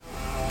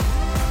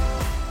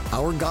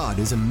Our God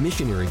is a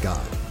missionary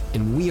God,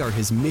 and we are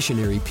His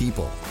missionary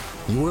people.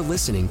 You're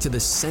listening to the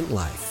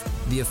SentLife,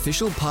 the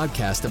official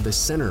podcast of the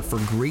Center for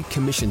Great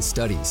Commission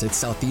Studies at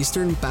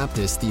Southeastern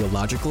Baptist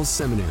Theological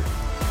Seminary.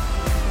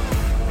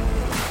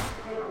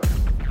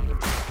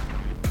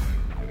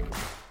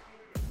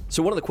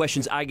 So one of the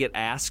questions I get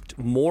asked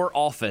more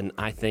often,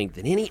 I think,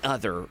 than any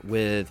other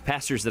with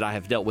pastors that I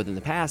have dealt with in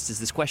the past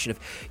is this question of,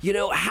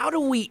 how do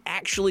we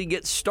actually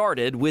get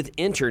started with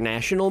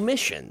international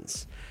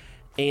missions?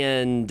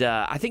 And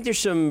I think there's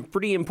some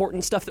pretty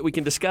important stuff that we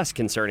can discuss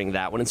concerning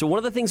that one. And so one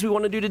of the things we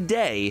want to do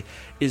today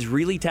is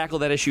really tackle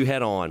that issue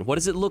head on. What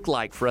does it look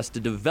like for us to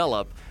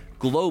develop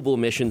global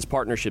missions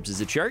partnerships as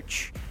a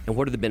church? And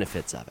what are the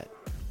benefits of it?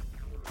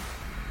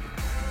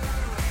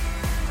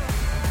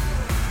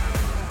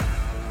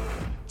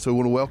 So we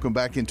want to welcome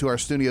back into our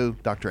studio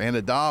Dr.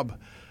 Anna Dobb,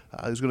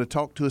 who's going to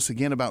talk to us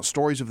again about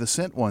stories of the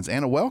sent ones.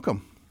 Anna,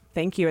 welcome.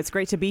 Thank you. It's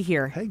great to be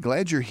here. Hey,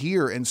 glad you're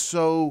here. And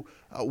so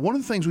one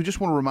of the things we just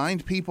want to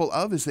remind people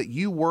of is that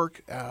you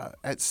work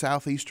at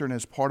Southeastern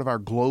as part of our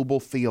Global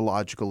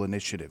Theological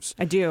Initiatives.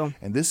 I do.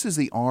 And this is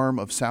the arm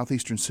of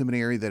Southeastern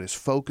Seminary that is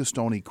focused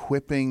on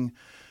equipping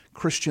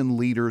Christian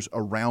leaders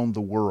around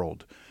the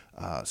world.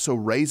 So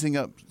raising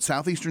up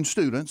Southeastern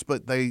students,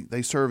 but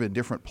they serve in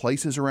different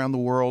places around the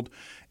world.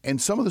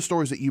 And some of the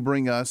stories that you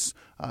bring us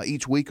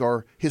each week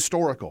are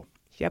historical.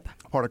 Yep.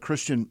 Part of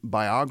Christian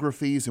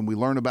biographies, and we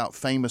learn about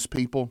famous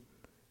people.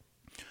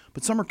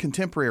 But some are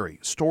contemporary,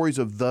 stories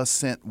of the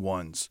sent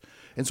ones.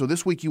 And so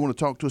this week you want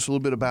to talk to us a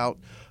little bit about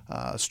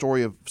a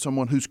story of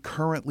someone who's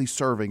currently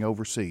serving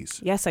overseas.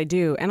 Yes, I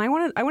do. And I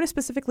want to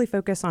specifically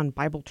focus on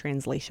Bible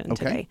translation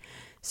today.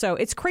 So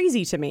it's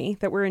crazy to me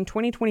that we're in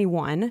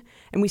 2021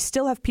 and we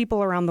still have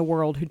people around the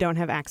world who don't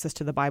have access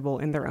to the Bible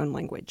in their own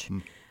language.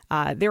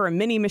 There are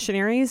many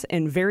missionaries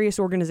in various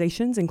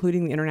organizations,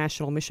 including the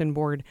International Mission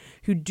Board,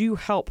 who do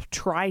help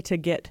try to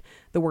get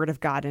the Word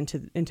of God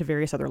into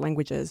various other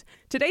languages.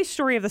 Today's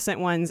story of the Sent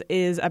Ones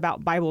is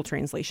about Bible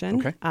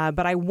translation,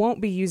 but I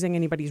won't be using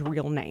anybody's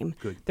real name.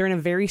 Good. They're in a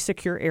very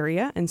secure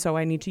area, and so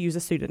I need to use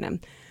a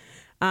pseudonym.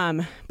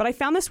 But I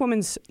found this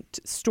woman's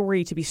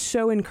story to be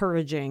so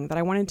encouraging that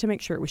I wanted to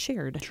make sure it was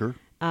shared. Sure.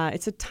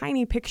 It's a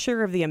tiny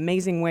picture of the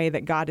amazing way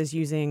that God is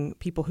using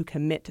people who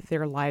commit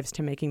their lives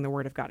to making the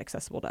Word of God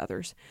accessible to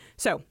others.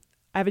 So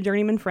I have a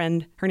journeyman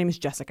friend. Her name is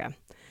Jessica.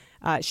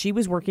 She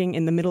was working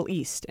in the Middle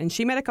East, and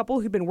she met a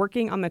couple who'd been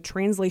working on the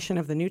translation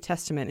of the New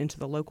Testament into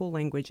the local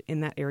language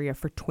in that area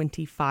for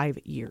 25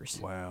 years.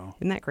 Wow.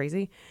 Isn't that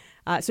crazy?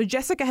 So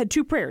Jessica had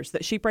two prayers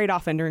that she prayed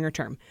often during her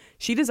term.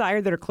 She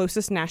desired that her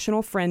closest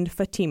national friend,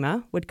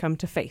 Fatima, would come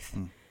to faith.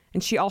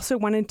 And she also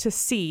wanted to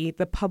see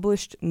the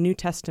published New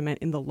Testament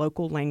in the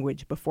local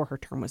language before her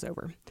term was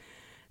over.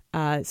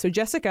 So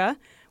Jessica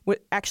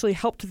actually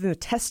helped in the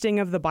testing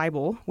of the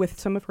Bible with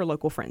some of her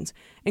local friends,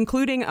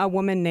 including a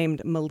woman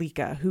named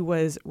Malika, who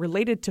was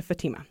related to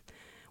Fatima.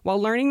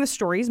 While learning the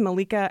stories,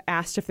 Malika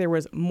asked if there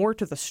was more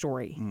to the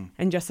story,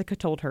 and Jessica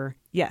told her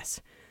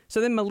yes.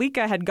 So then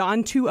Malika had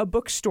gone to a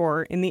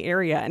bookstore in the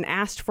area and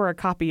asked for a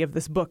copy of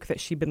this book that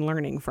she'd been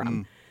learning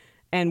from,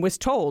 and was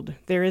told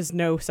there is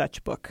no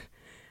such book.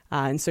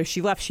 And so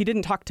she left. She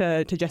didn't talk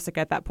to Jessica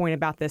at that point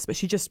about this, but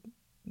she just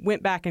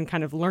went back and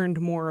kind of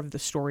learned more of the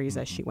stories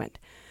as she went.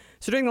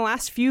 So during the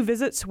last few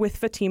visits with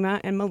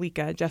Fatima and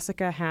Malika,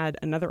 Jessica had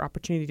another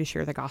opportunity to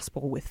share the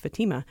gospel with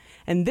Fatima.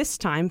 And this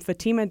time,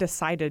 Fatima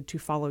decided to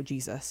follow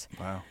Jesus.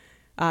 Wow.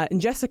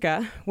 And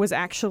Jessica was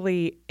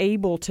actually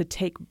able to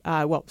take,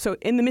 so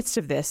in the midst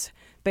of this,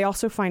 they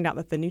also find out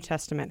that the New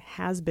Testament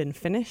has been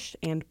finished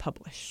and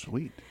published.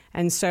 Sweet.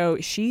 And so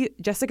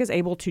Jessica's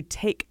able to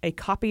take a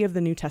copy of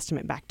the New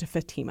Testament back to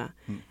Fatima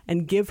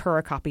and give her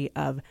a copy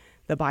of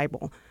the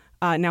Bible,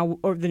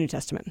 or the New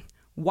Testament.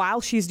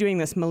 While she's doing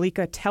this,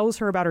 Malika tells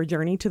her about her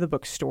journey to the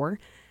bookstore,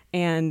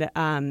 and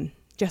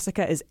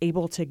Jessica is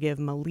able to give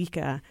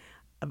Malika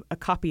a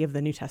copy of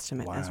the New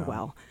Testament as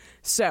well.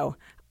 So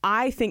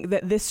I think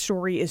that this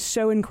story is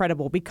so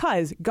incredible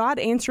because God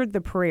answered the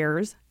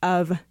prayers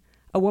of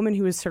a woman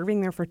who was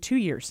serving there for 2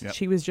 years. Yep.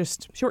 She was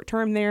just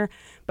short-term there,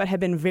 but had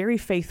been very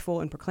faithful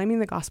in proclaiming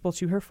the gospel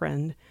to her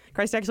friend.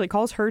 Christ actually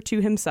calls her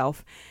to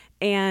himself,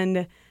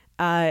 and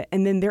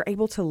then they're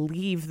able to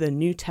leave the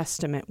New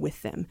Testament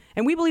with them.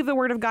 And we believe the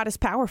Word of God is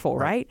powerful,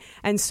 right?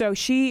 And so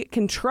she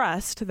can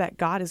trust that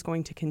God is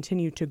going to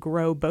continue to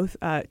grow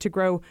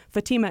grow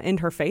Fatima in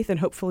her faith,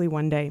 and hopefully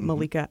one day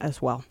Malika as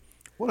well.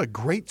 What a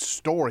great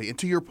story. And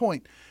to your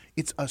point,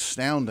 it's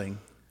astounding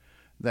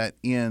that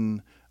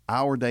in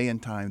our day and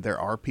time, there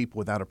are people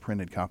without a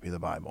printed copy of the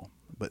Bible.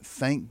 But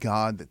thank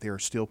God that there are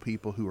still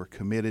people who are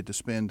committed to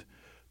spend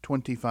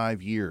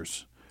 25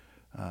 years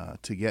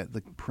to get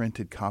the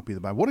printed copy of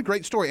the Bible. What a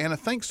great story. Anna,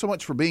 thanks so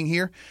much for being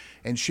here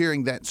and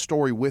sharing that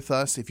story with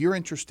us. If you're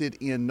interested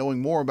in knowing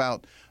more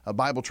about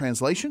Bible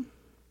translation,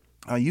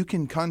 you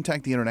can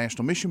contact the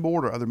International Mission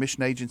Board or other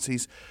mission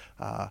agencies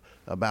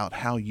about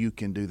how you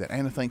can do that.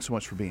 Anna, thanks so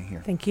much for being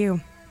here. Thank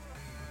you.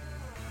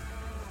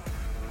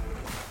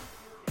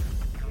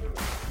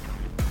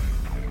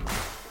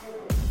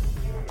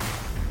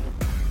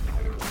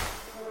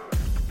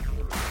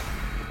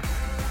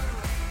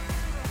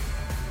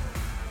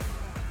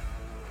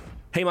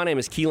 Hey, my name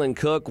is Keelan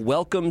Cook.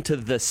 Welcome to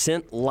the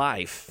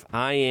SentLife.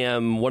 I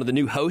am one of the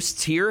new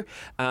hosts here,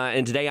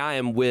 and today I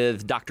am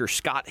with Dr.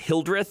 Scott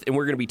Hildreth, and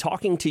we're going to be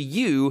talking to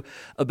you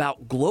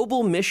about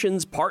global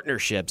missions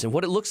partnerships and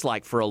what it looks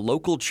like for a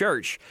local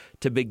church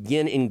to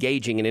begin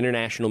engaging in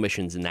international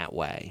missions in that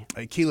way.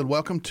 Hey, Keelan,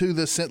 welcome to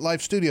the SentLife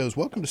studios.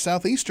 Welcome to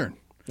Southeastern.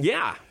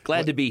 Yeah,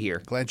 glad to be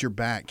here. Glad you're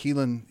back.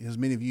 Keelan, as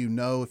many of you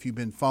know, if you've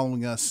been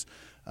following us,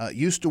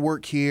 used to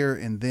work here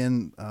and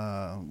then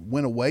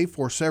went away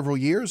for several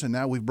years, and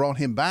now we've brought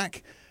him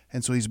back.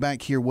 And so he's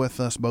back here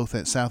with us both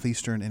at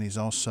Southeastern, and he's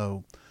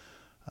also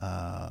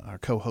our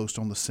co-host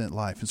on the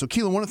SentLife. And so,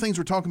 Keelan, one of the things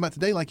we're talking about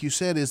today, like you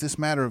said, is this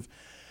matter of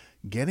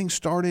getting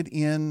started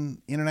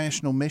in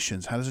international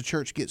missions. How does a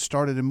church get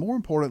started? And more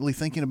importantly,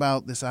 thinking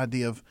about this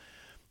idea of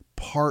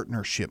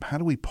partnership. How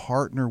do we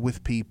partner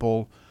with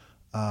people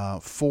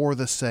for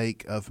the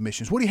sake of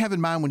missions? What do you have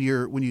in mind when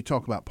you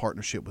talk about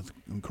partnership with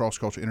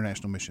cross-cultural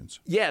international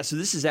missions? Yeah, so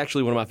this is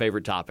actually one of my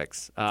favorite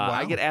topics. Wow.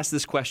 I get asked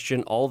this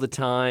question all the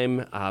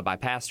time by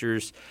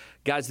pastors,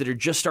 guys that are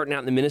just starting out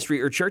in the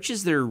ministry, or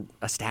churches that are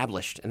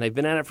established, and they've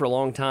been at it for a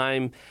long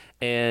time,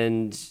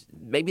 and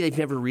maybe they've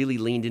never really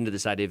leaned into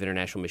this idea of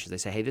international missions. They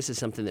say, hey, this is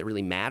something that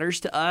really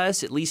matters to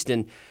us, at least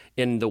in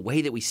the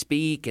way that we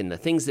speak and the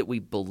things that we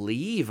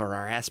believe are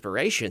our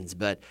aspirations,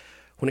 but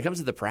when it comes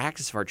to the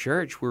practice of our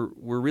church, we're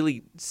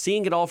really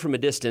seeing it all from a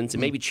distance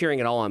and maybe cheering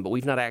it all on, but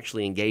we've not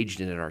actually engaged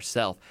in it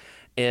ourselves.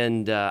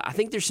 And I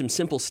think there's some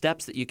simple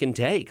steps that you can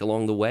take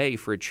along the way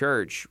for a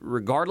church,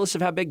 regardless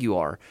of how big you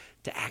are,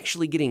 to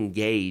actually get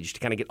engaged,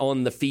 to kind of get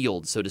on the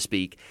field, so to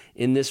speak,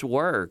 in this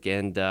work.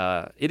 And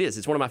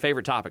it's one of my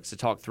favorite topics to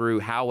talk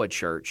through how a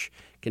church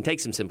can take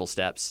some simple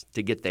steps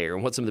to get there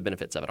and what some of the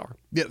benefits of it are.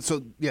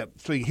 So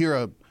you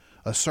hear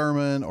a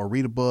sermon or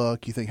read a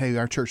book, you think, hey,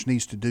 our church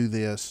needs to do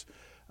this.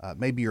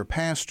 Maybe you're a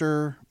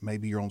pastor,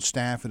 maybe you're on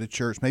staff at a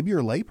church, maybe you're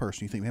a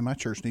layperson. You think, man, my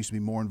church needs to be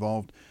more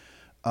involved.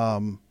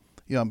 I'm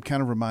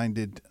kind of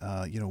reminded,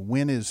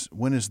 when is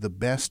the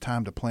best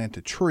time to plant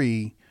a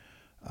tree?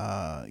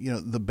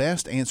 The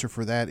best answer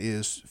for that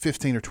is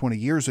 15 or 20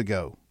 years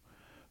ago.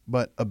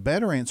 But a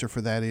better answer for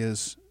that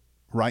is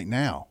right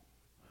now.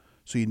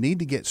 So you need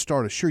to get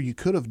started. Sure, you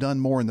could have done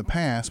more in the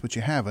past, but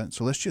you haven't.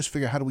 So let's just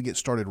figure out how do we get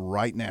started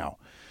right now.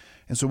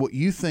 And so what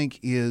you think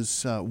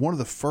is one of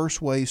the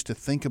first ways to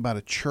think about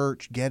a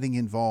church getting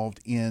involved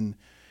in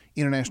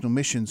international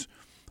missions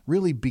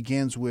really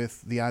begins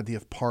with the idea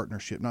of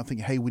partnership, not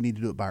thinking, hey, we need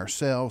to do it by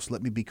ourselves.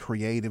 Let me be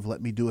creative.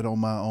 Let me do it on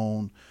my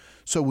own.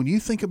 So when you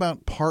think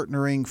about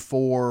partnering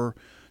for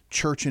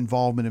church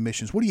involvement in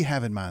missions, what do you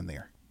have in mind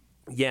there?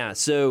 Yeah,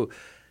 so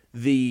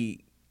the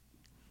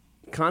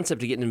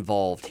concept of getting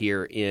involved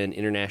here in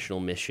international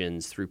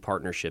missions through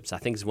partnerships, I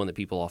think, is one that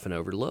people often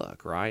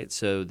overlook, right?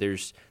 So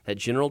there's that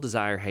general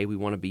desire, hey, we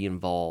want to be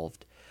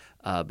involved,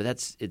 but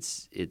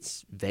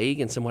it's vague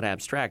and somewhat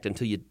abstract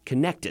until you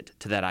connect it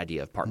to that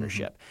idea of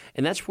partnership. Mm-hmm.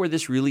 And that's where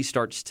this really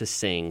starts to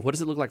sing. What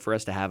does it look like for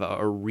us to have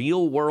a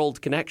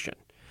real-world connection?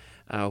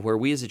 Where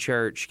we as a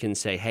church can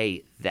say,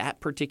 hey, that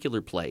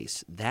particular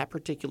place, that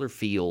particular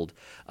field,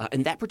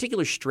 and that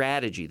particular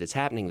strategy that's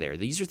happening there,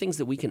 these are things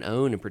that we can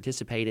own and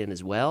participate in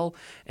as well,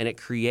 and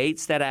it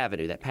creates that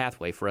avenue, that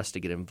pathway for us to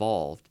get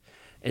involved.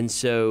 And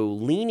so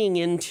leaning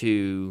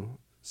into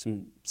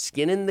some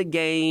skin in the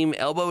game,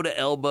 elbow to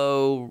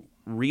elbow,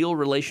 real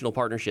relational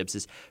partnerships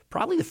is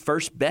probably the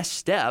first best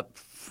step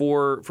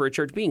for a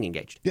church being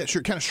engaged. Yeah,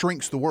 sure. It kind of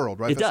shrinks the world,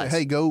 right? It does. Say,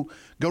 hey, go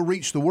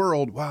reach the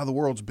world. Wow, the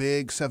world's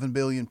big, 7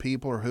 billion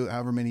people, or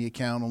however many you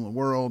count on the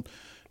world.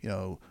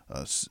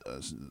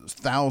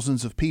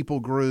 Thousands of people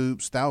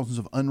groups, thousands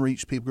of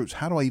unreached people groups.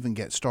 How do I even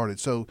get started?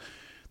 So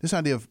this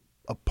idea of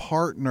a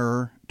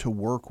partner to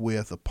work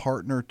with, a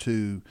partner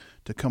to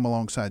come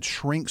alongside,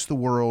 shrinks the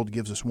world,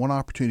 gives us one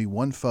opportunity,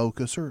 one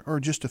focus, or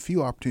just a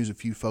few opportunities, a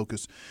few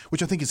focus,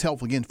 which I think is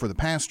helpful, again, for the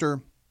pastor,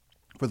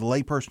 for the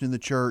layperson in the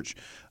church.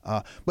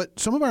 But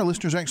some of our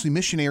listeners are actually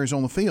missionaries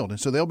on the field. And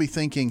so they'll be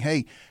thinking,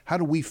 hey, how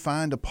do we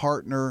find a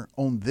partner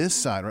on this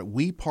side, right?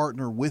 We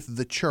partner with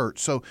the church.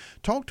 So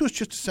talk to us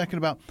just a second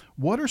about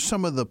what are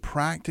some of the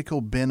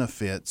practical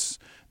benefits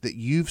that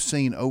you've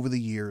seen over the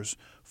years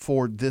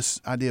for this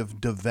idea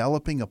of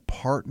developing a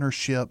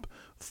partnership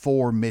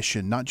for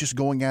mission, not just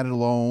going at it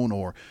alone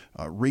or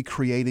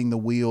recreating the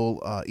wheel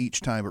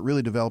each time, but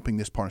really developing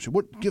this partnership.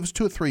 Give us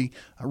 2 or 3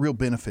 real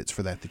benefits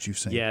for that you've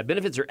seen. Yeah,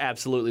 benefits are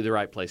absolutely the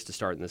right place to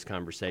start in this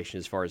conversation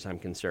as far as I'm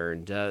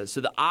concerned.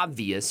 So the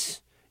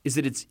obvious is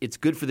that it's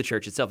good for the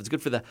church itself. It's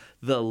good for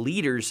the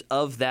leaders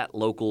of that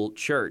local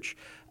church.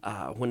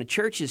 When a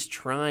church is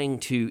trying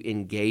to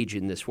engage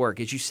in this work,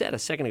 as you said a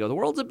second ago, the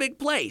world's a big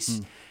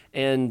place.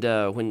 And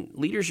when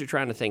leaders are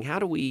trying to think, how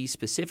do we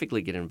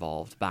specifically get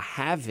involved by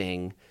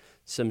having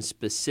some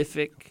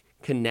specific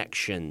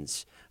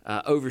connections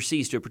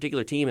overseas to a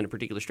particular team and a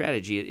particular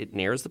strategy, it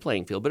narrows the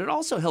playing field, but it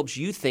also helps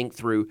you think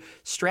through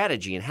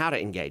strategy and how to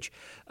engage.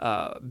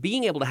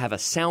 Being able to have a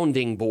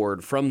sounding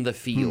board from the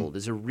field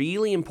is a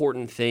really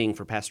important thing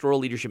for pastoral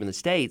leadership in the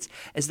States,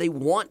 as they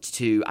want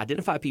to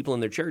identify people in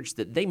their church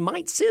that they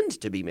might send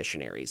to be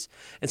missionaries.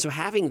 And so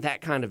having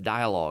that kind of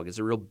dialogue is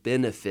a real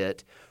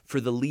benefit for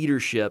the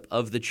leadership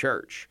of the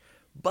church.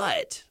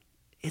 But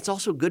it's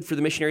also good for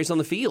the missionaries on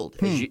the field,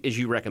 as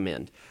you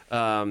recommend.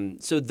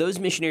 So those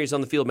missionaries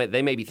on the field,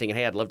 they may be thinking,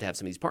 hey, I'd love to have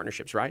some of these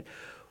partnerships, right?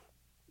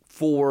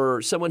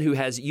 For someone who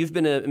you've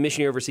been a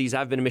missionary overseas,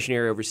 I've been a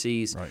missionary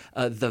overseas, right.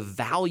 The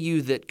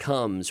value that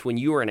comes when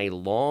you are in a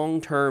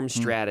long-term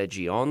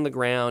strategy on the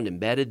ground,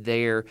 embedded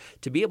there,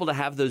 to be able to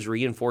have those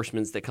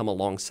reinforcements that come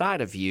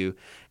alongside of you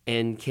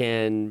and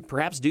can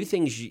perhaps do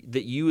things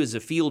that you as a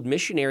field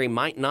missionary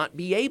might not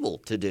be able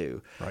to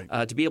do.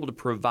 Right. To be able to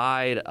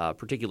provide a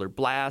particular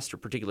blast or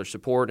particular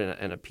support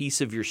and a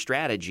piece of your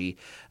strategy.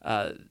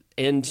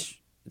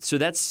 So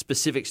that's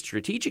specific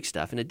strategic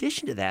stuff. In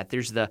addition to that,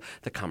 there's the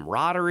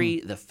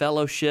camaraderie, the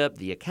fellowship,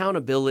 the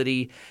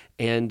accountability,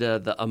 and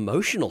the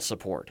emotional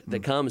support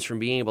that comes from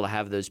being able to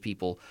have those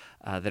people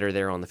that are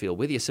there on the field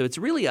with you. So it's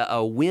really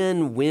a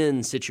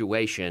win-win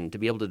situation to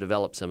be able to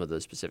develop some of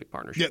those specific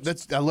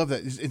partnerships. Yeah, I love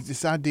that. It's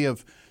this idea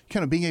of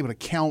kind of being able to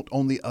count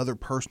on the other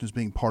person as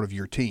being part of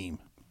your team.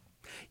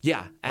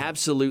 Yeah,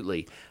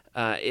 absolutely.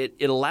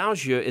 It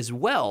allows you as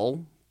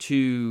well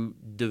to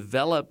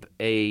develop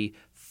a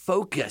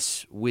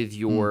focus with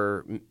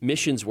your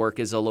missions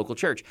work as a local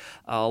church.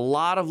 A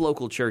lot of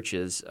local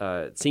churches,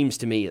 it seems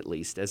to me at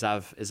least, as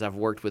I've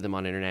worked with them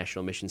on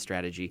international mission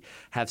strategy,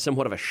 have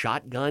somewhat of a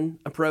shotgun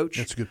approach.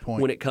 That's a good point.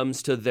 When it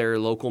comes to their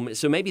local.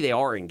 So maybe they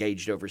are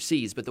engaged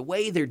overseas, but the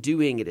way they're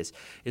doing it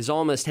is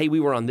almost, hey, we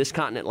were on this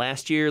continent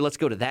last year, let's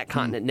go to that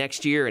continent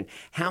next year, and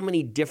how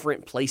many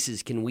different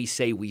places can we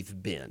say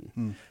we've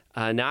been?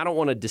 Now, I don't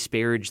want to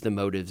disparage the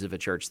motives of a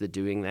church that's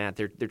doing that.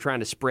 They're trying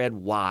to spread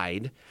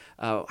wide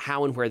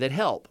how and where that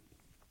help.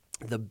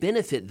 The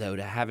benefit, though,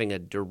 to having a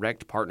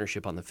direct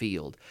partnership on the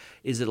field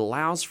is it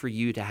allows for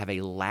you to have a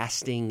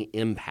lasting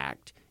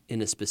impact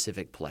in a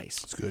specific place.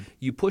 That's good.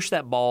 You push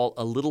that ball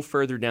a little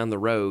further down the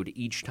road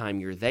each time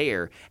you're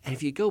there, and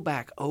if you go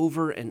back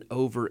over and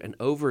over and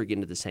over again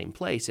to the same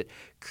place, it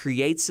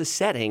creates a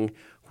setting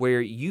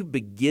where you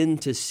begin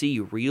to see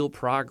real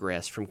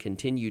progress from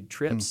continued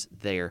trips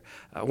there.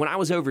 When I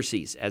was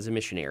overseas as a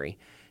missionary,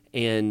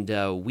 and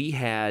we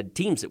had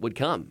teams that would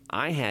come.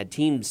 I had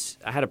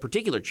a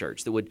particular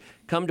church that would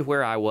come to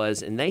where I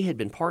was, and they had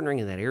been partnering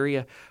in that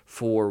area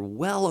for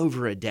well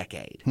over a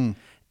decade.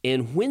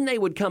 And when they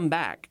would come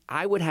back,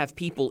 I would have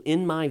people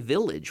in my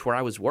village where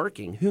I was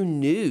working who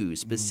knew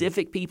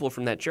specific people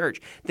from that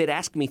church. They'd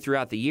ask me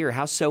throughout the year,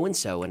 how's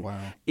so-and-so? And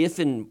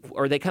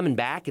are they coming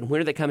back? And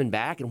when are they coming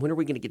back? And when are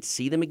we going to get to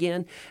see them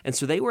again? And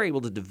so they were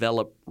able to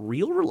develop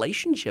real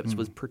relationships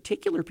with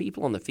particular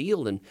people on the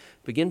field and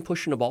begin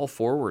pushing the ball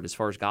forward as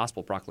far as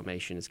gospel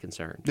proclamation is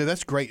concerned. Yeah,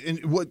 that's great.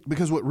 And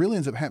because what really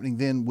ends up happening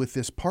then with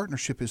this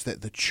partnership is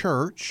that the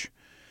church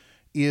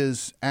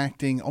is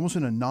acting almost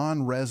in a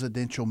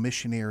non-residential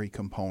missionary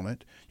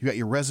component. You got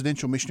your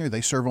residential missionary;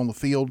 they serve on the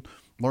field,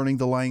 learning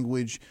the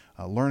language,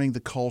 learning the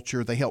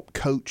culture. They help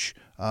coach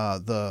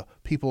the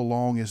people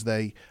along as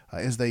they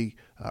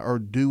are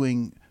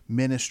doing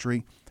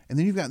ministry. And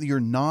then you've got your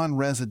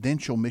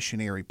non-residential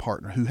missionary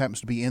partner who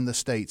happens to be in the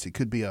States. It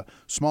could be a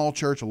small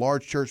church, a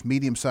large church,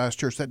 medium-sized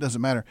church. That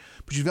doesn't matter.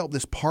 But you develop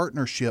this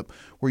partnership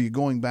where you're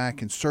going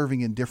back and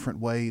serving in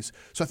different ways.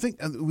 So I think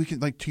we can,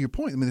 like to your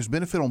point, I mean, there's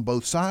benefit on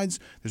both sides.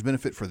 There's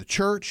benefit for the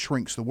church,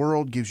 shrinks the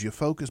world, gives you a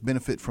focus.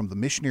 Benefit from the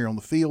missionary on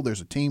the field.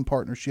 There's a team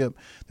partnership.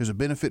 There's a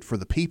benefit for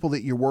the people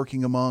that you're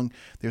working among.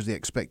 There's the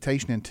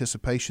expectation,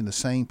 anticipation, the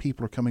same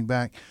people are coming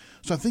back.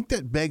 So I think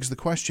that begs the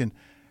question,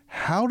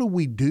 how do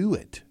we do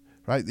it?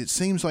 Right? It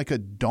seems like a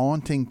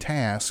daunting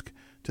task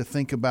to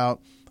think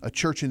about a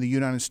church in the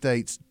United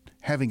States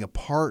having a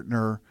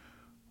partner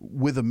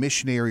with a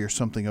missionary or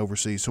something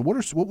overseas. So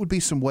what would be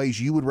some ways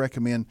you would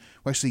recommend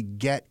we actually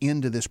get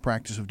into this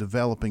practice of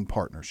developing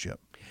partnership?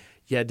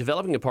 Yeah,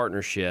 developing a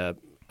partnership.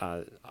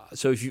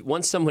 So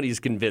once somebody is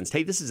convinced,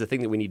 hey, this is a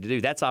thing that we need to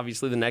do, that's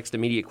obviously the next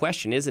immediate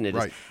question, isn't it?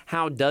 Right. Is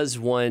how does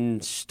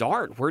one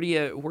start? Where do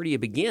you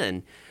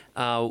begin?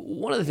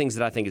 One of the things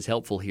that I think is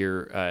helpful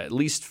here, at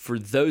least for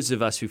those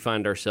of us who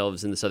find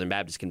ourselves in the Southern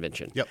Baptist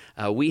Convention,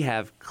 we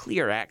have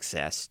clear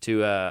access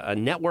to a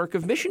network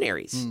of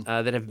missionaries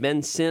that have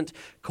been sent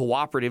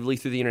cooperatively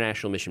through the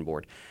International Mission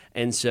Board.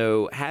 And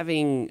so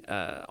having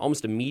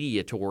almost a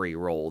mediatory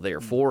role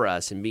there for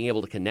us and being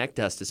able to connect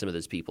us to some of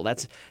those people,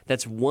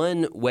 that's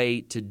one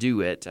way to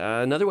do it.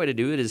 Another way to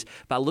do it is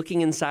by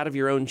looking inside of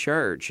your own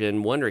church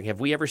and wondering, have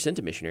we ever sent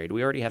a missionary? Do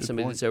we already have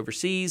somebody that's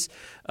overseas?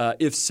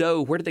 If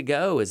so, where did they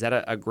go? Is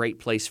that a great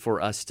place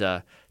for us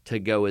to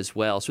go as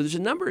well? So there's a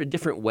number of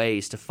different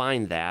ways to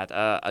find that.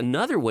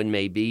 Another one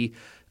may be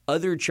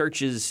other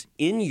churches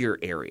in your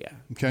area,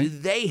 Okay. do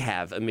they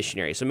have a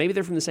missionary? So maybe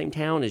they're from the same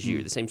town as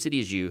you, the same city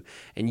as you,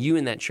 and you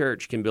and that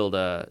church can build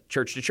a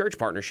church-to-church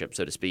partnership,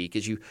 so to speak,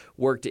 as you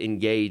work to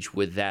engage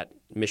with that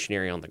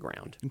missionary on the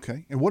ground.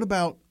 Okay. And what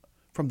about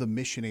from the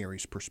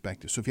missionary's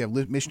perspective? So if you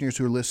have missionaries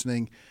who are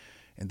listening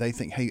and they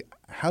think, hey,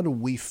 how do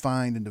we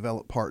find and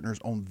develop partners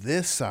on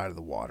this side of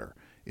the water?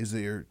 Is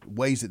there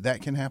ways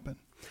that can happen?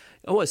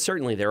 Oh, well,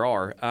 certainly there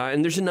are.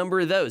 And there's a number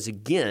of those.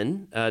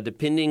 Again,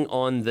 depending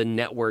on the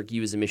network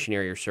you as a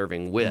missionary are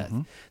serving with,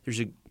 there's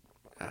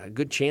a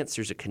good chance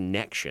there's a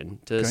connection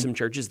to some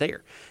churches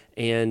there.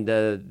 And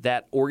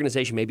that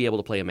organization may be able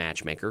to play a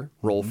matchmaker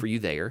role for you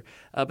there.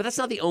 But that's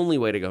not the only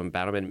way to go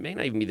about it, and it may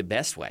not even be the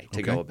best way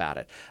to go about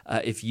it.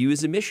 If you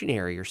as a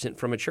missionary are sent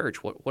from a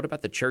church, what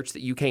about the church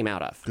that you came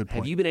out of? Good point.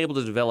 Have you been able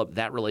to develop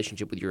that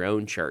relationship with your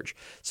own church?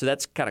 So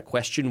that's kind of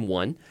question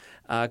one.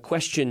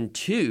 Question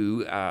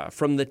two,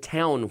 from the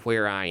town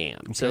where I am.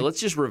 Okay. So let's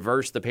just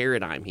reverse the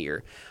paradigm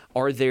here.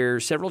 Are there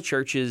several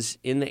churches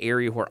in the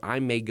area where I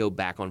may go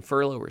back on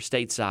furlough or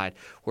stateside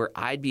where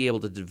I'd be able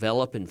to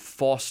develop and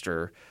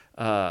foster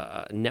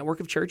a network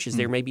of churches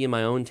there maybe in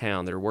my own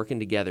town that are working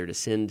together to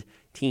send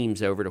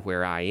teams over to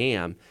where I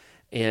am?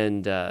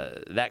 And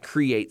that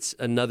creates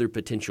another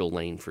potential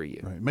lane for you.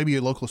 Right. Maybe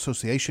your local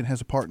association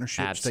has a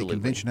partnership. Absolutely. State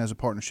convention has a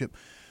partnership.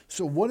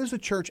 So what is the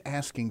church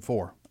asking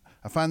for?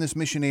 I find this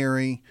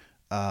missionary,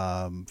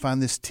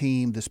 find this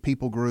team, this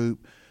people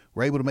group.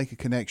 We're able to make a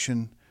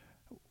connection.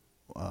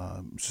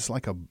 It's just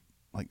like a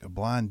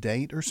blind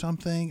date or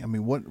something. I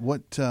mean,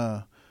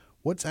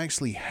 what's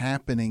actually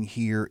happening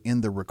here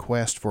in the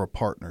request for a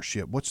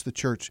partnership? What's the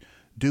church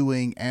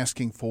doing,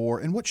 asking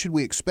for, and what should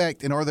we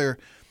expect? And are there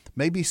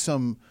maybe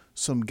some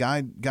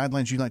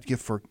guidelines you'd like to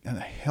give for a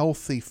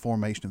healthy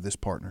formation of this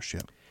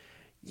partnership?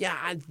 Yeah,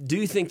 I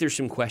do think there's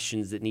some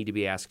questions that need to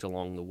be asked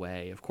along the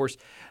way. Of course,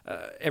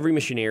 every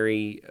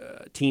missionary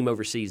team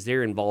overseas,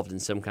 they're involved in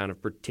some kind of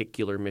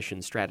particular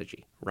mission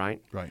strategy, right?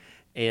 Right.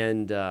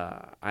 And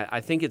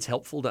I think it's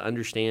helpful to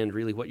understand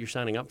really what you're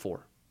signing up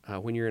for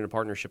when you're in a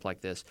partnership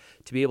like this,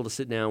 to be able to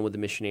sit down with the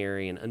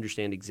missionary and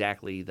understand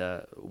exactly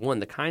the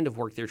kind of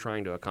work they're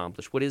trying to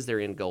accomplish, what is their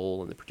end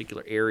goal in the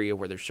particular area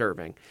where they're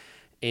serving.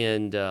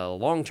 And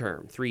long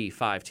term, 3,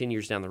 5, 10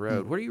 years down the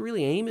road, what are you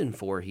really aiming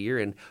for here?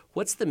 And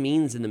what's the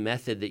means and the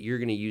method that you're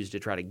going to use to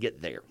try to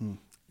get there? And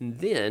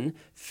then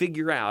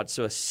figure out,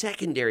 so a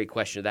secondary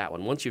question to that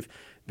one, once you've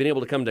been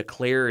able to come to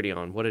clarity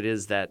on what it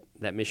is that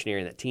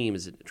missionary and that team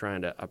is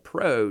trying to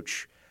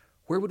approach,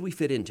 where would we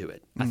fit into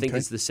it? I think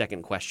is the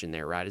second question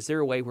there, right? Is there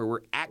a way where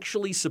we're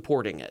actually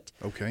supporting it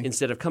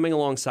instead of coming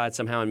alongside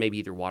somehow and maybe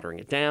either watering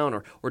it down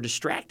or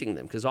distracting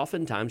them? Because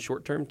oftentimes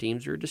short-term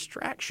teams are a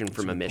distraction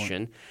from a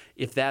mission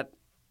if that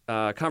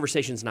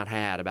conversation's not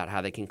had about how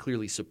they can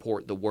clearly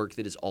support the work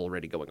that is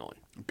already going on.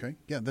 Okay.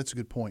 Yeah, that's a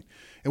good point.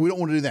 And we don't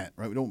want to do that,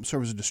 right? We don't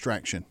serve as a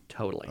distraction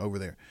over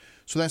there.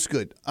 So that's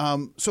good.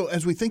 So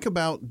as we think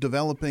about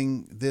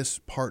developing this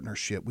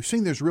partnership, we've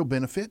seen there's real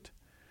benefit.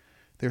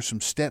 There's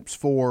some steps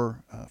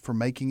for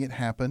making it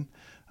happen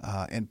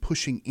and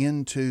pushing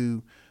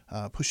into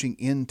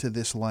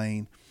this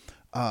lane.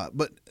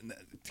 But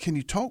can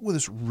you talk with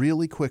us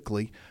really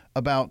quickly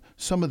about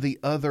some of the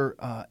other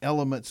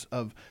elements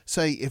of,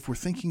 say, if we're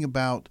thinking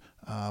about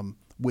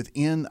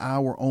within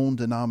our own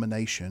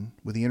denomination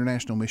with the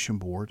International Mission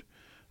Board,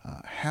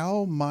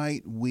 how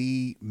might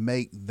we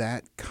make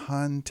that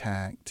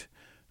contact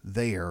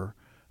there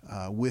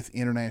with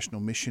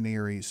international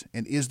missionaries?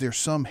 And is there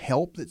some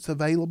help that's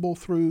available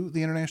through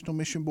the International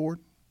Mission Board?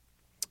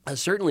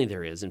 Certainly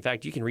there is. In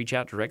fact, you can reach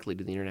out directly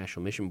to the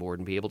International Mission Board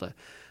and be able to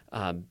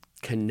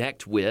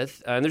connect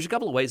with. And there's a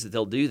couple of ways that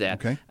they'll do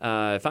that. Okay.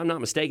 If I'm not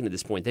mistaken at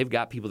this point, they've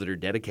got people that are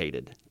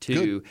dedicated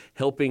to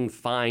helping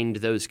find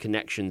those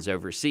connections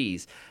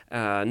overseas.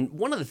 And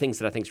one of the things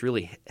that I think is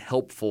really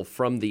helpful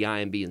from the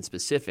IMB in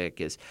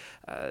specific is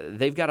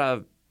they've got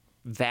a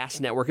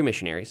vast network of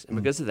missionaries. And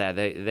because of that,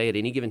 they at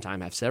any given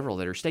time have several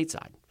that are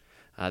stateside.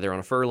 They're on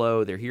a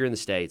furlough. They're here in the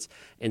States.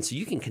 And so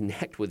you can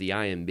connect with the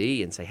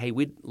IMB and say, hey,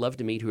 we'd love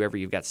to meet whoever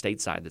you've got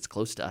stateside that's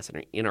close to us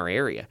and in our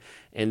area.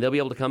 And they'll be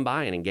able to come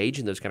by and engage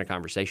in those kind of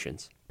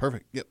conversations.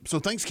 Perfect. Yep. So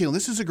thanks, Keelan.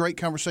 This is a great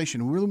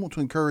conversation. We really want to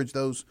encourage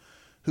those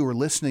who are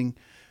listening,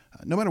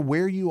 no matter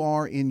where you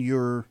are in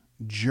your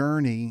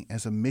journey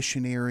as a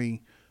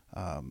missionary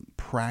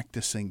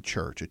practicing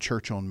church, a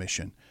church on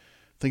mission.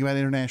 Think about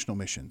international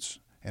missions.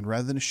 And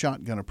rather than a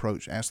shotgun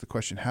approach, ask the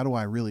question, how do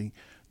I really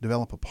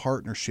develop a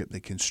partnership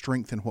that can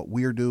strengthen what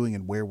we're doing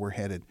and where we're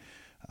headed?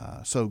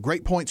 So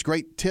great points,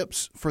 great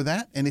tips for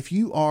that. And if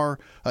you are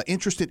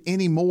interested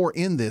any more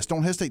in this,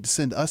 don't hesitate to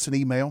send us an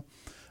email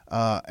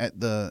at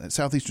the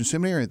Southeastern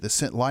Seminary, at the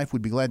SentLife.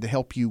 We'd be glad to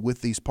help you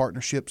with these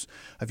partnerships.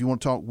 If you want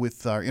to talk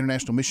with our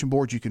International Mission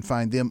Board, you can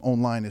find them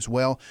online as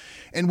well.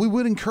 And we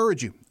would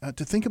encourage you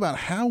to think about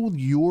how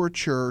your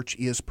church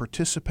is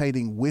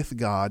participating with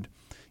God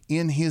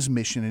in His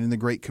mission and in the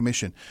Great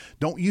Commission.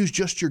 Don't use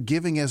just your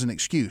giving as an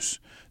excuse.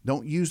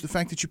 Don't use the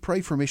fact that you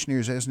pray for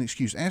missionaries as an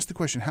excuse. Ask the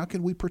question, how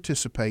can we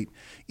participate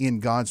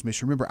in God's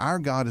mission? Remember, our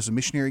God is a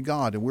missionary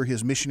God, and we're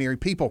His missionary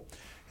people,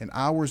 and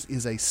ours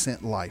is a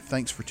sent life.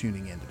 Thanks for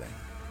tuning in today.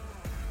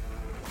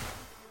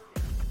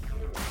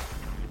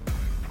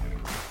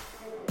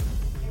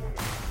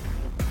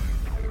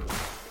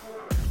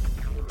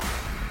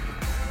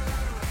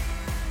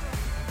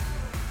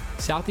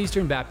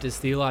 Southeastern Baptist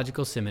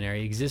Theological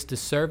Seminary exists to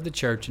serve the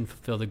church and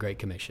fulfill the Great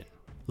Commission.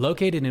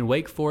 Located in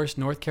Wake Forest,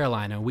 North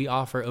Carolina, we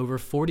offer over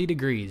 40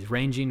 degrees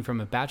ranging from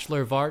a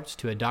Bachelor of Arts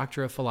to a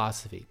Doctor of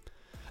Philosophy.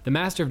 The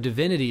Master of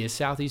Divinity is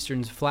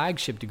Southeastern's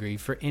flagship degree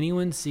for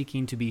anyone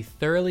seeking to be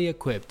thoroughly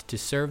equipped to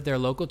serve their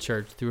local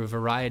church through a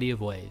variety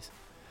of ways.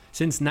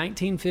 Since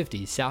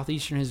 1950,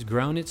 Southeastern has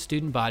grown its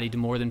student body to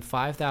more than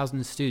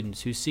 5,000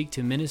 students who seek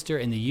to minister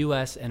in the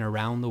U.S. and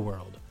around the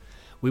world.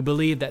 We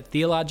believe that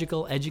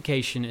theological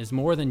education is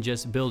more than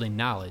just building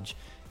knowledge.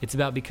 It's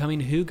about becoming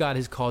who God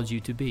has called you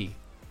to be.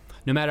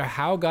 No matter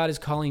how God is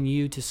calling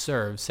you to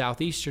serve,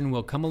 Southeastern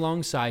will come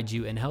alongside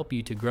you and help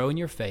you to grow in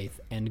your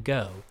faith and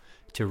go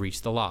to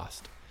reach the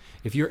lost.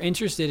 If you're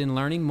interested in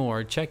learning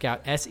more, check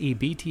out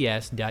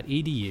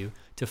sebts.edu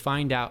to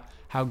find out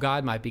how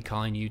God might be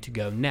calling you to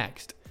go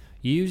next.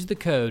 Use the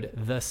code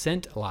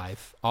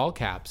SentLife, all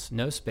caps,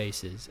 no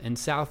spaces, and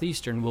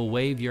Southeastern will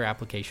waive your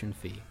application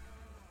fee.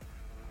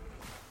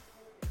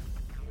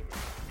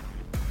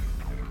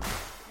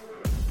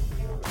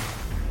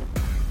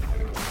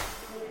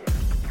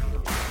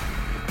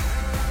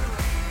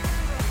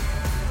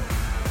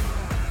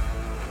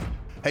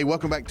 Hey,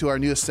 welcome back to our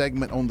newest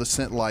segment on the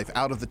Sent Life,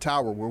 Out of the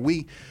Tower, where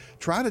we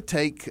try to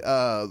take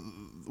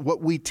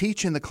what we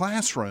teach in the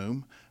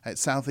classroom at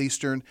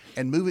Southeastern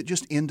and move it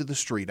just into the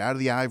street, out of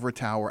the ivory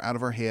tower, out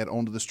of our head,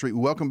 onto the street.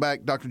 We welcome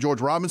back Dr. George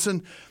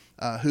Robinson,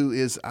 who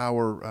is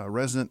our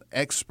resident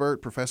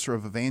expert, professor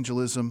of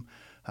evangelism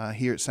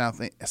here at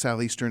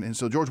Southeastern. And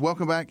so, George,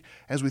 welcome back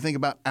as we think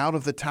about Out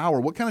of the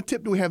Tower. What kind of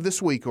tip do we have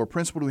this week, or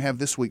principle do we have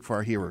this week for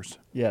our hearers?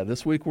 Yeah,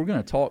 this week we're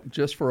going to talk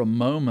just for a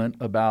moment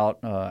about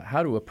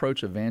how to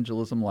approach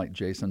evangelism like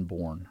Jason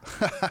Bourne.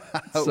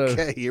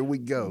 Okay, here we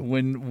go.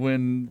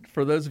 When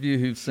for those of you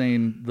who've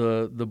seen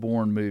the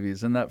Bourne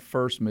movies, in that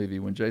first movie,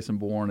 when Jason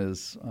Bourne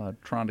is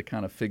trying to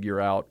kind of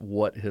figure out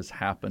what has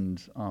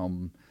happened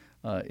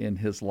in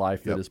his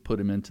life that has put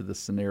him into this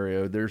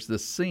scenario, there's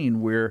this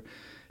scene where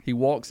he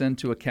walks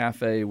into a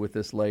cafe with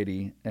this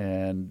lady,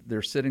 and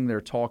they're sitting there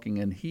talking,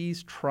 and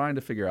he's trying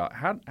to figure out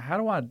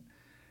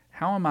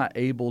how am I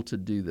able to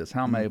do this?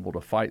 How am I able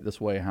to fight this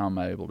way? How am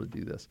I able to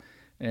do this?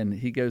 And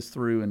he goes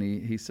through and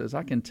he says,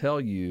 I can tell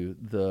you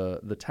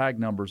the tag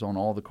numbers on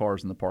all the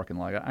cars in the parking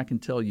lot. I can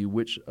tell you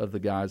which of the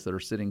guys that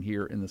are sitting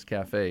here in this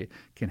cafe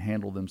can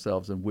handle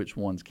themselves and which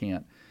ones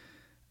can't.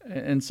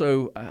 And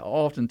so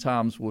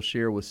oftentimes we'll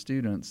share with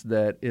students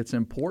that it's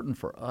important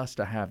for us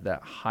to have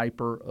that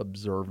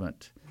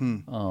hyper-observant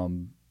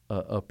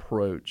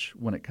approach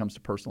when it comes to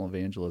personal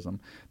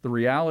evangelism. The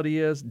reality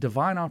is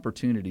divine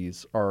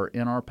opportunities are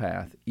in our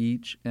path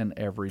each and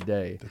every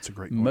day. That's a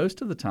great point.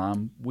 Most of the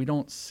time we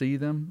don't see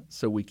them,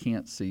 so we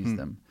can't seize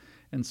them.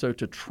 And so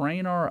to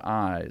train our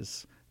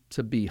eyes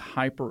to be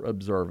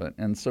hyper-observant.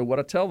 And so what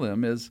I tell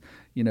them is,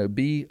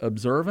 be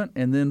observant,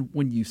 and then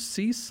when you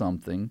see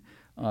something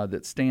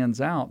that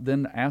stands out,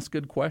 then ask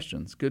good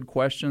questions. Good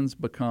questions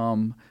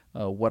become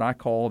what I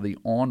call the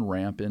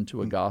on-ramp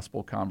into a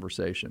gospel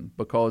conversation,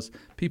 because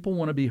people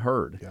want to be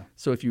heard. Yeah.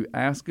 So if you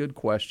ask good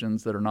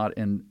questions that are not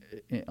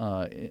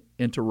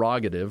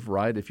interrogative,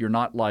 right? If you're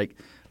not like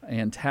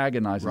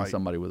antagonizing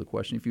somebody with a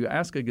question, if you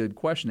ask a good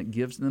question, it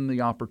gives them the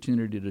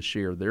opportunity to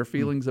share their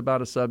feelings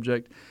about a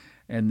subject,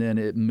 and then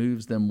it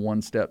moves them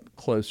one step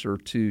closer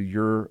to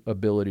your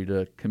ability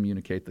to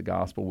communicate the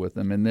gospel with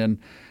them. And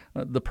then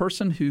the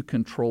person who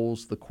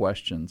controls the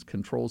questions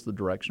controls the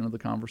direction of the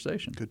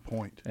conversation. Good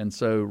point. And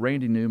so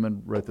Randy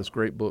Newman wrote this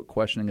great book,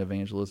 Questioning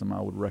Evangelism.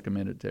 I would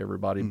recommend it to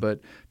everybody.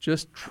 But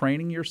just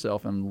training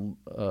yourself and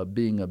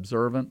being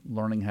observant,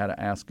 learning how to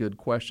ask good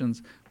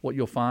questions, what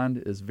you'll find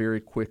is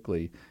very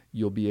quickly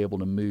you'll be able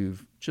to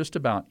move just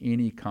about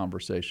any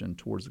conversation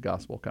towards the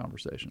gospel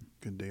conversation.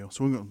 Good deal.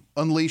 So we're going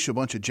to unleash a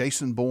bunch of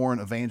Jason Bourne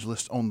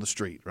evangelists on the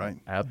street, right?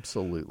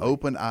 Absolutely.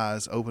 Open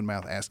eyes, open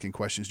mouth, asking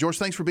questions. George,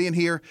 thanks for being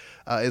here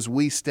as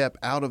we step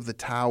out of the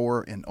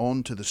tower and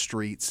onto the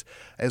streets,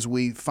 as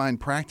we find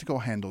practical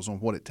handles on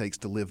what it takes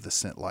to live the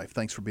sent life.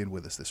 Thanks for being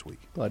with us this week.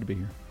 Glad to be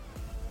here.